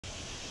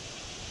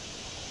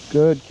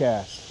Good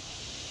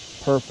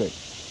cast. Perfect.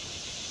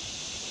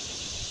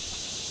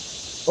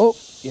 Oh,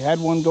 you had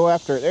one go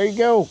after it. There you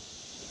go.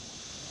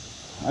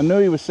 I knew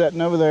he was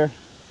sitting over there.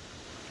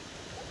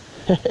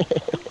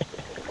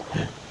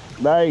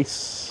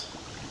 Nice.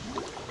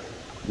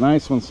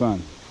 Nice one,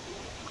 son.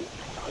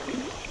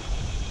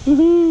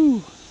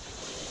 Woohoo!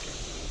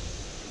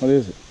 What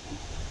is it?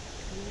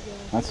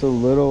 That's a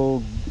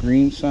little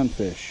green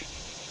sunfish.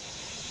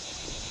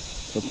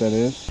 That's what that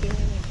is.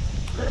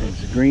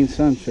 It's a green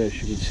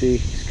sunfish. You can see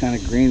he's kind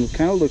of green.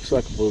 Kind of looks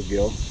like a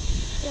bluegill.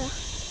 Yeah.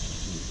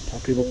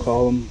 Some people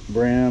call them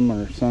brim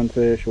or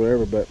sunfish,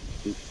 whatever, but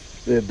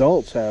the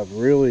adults have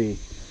really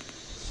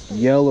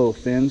yellow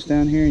fins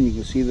down here, and you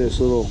can see this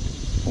little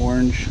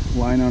orange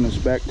line on his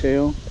back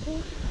tail,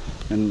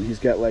 and he's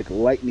got like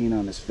lightning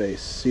on his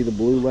face. See the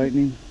blue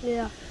lightning?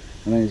 Yeah.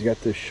 And then he's got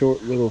this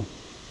short little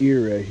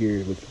ear right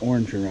here with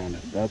orange around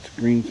it. That's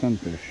green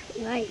sunfish.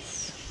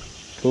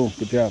 Nice. Cool,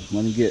 good job.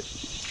 Let me get.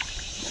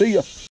 See ya.